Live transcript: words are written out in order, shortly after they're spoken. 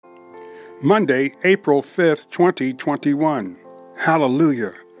Monday, April 5th, 2021.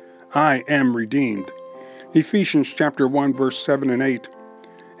 Hallelujah. I am redeemed. Ephesians chapter 1, verse 7 and 8.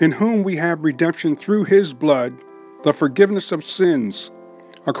 In whom we have redemption through his blood, the forgiveness of sins,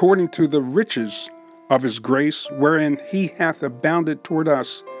 according to the riches of his grace, wherein he hath abounded toward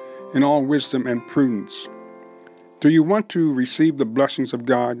us in all wisdom and prudence. Do you want to receive the blessings of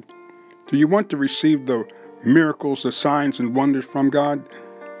God? Do you want to receive the miracles, the signs and wonders from God?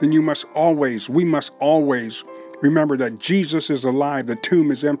 Then we must always remember that Jesus is alive, the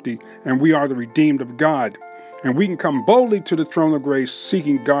tomb is empty, and we are the redeemed of God. And we can come boldly to the throne of grace,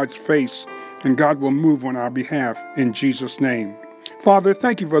 seeking God's face, and God will move on our behalf in Jesus' name. Father,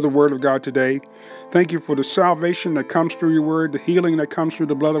 thank you for the word of God today. Thank you for the salvation that comes through your word, the healing that comes through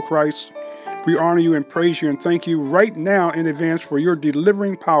the blood of Christ. We honor you and praise you and thank you right now in advance for your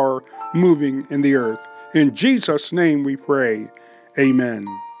delivering power moving in the earth. In Jesus' name we pray. Amen.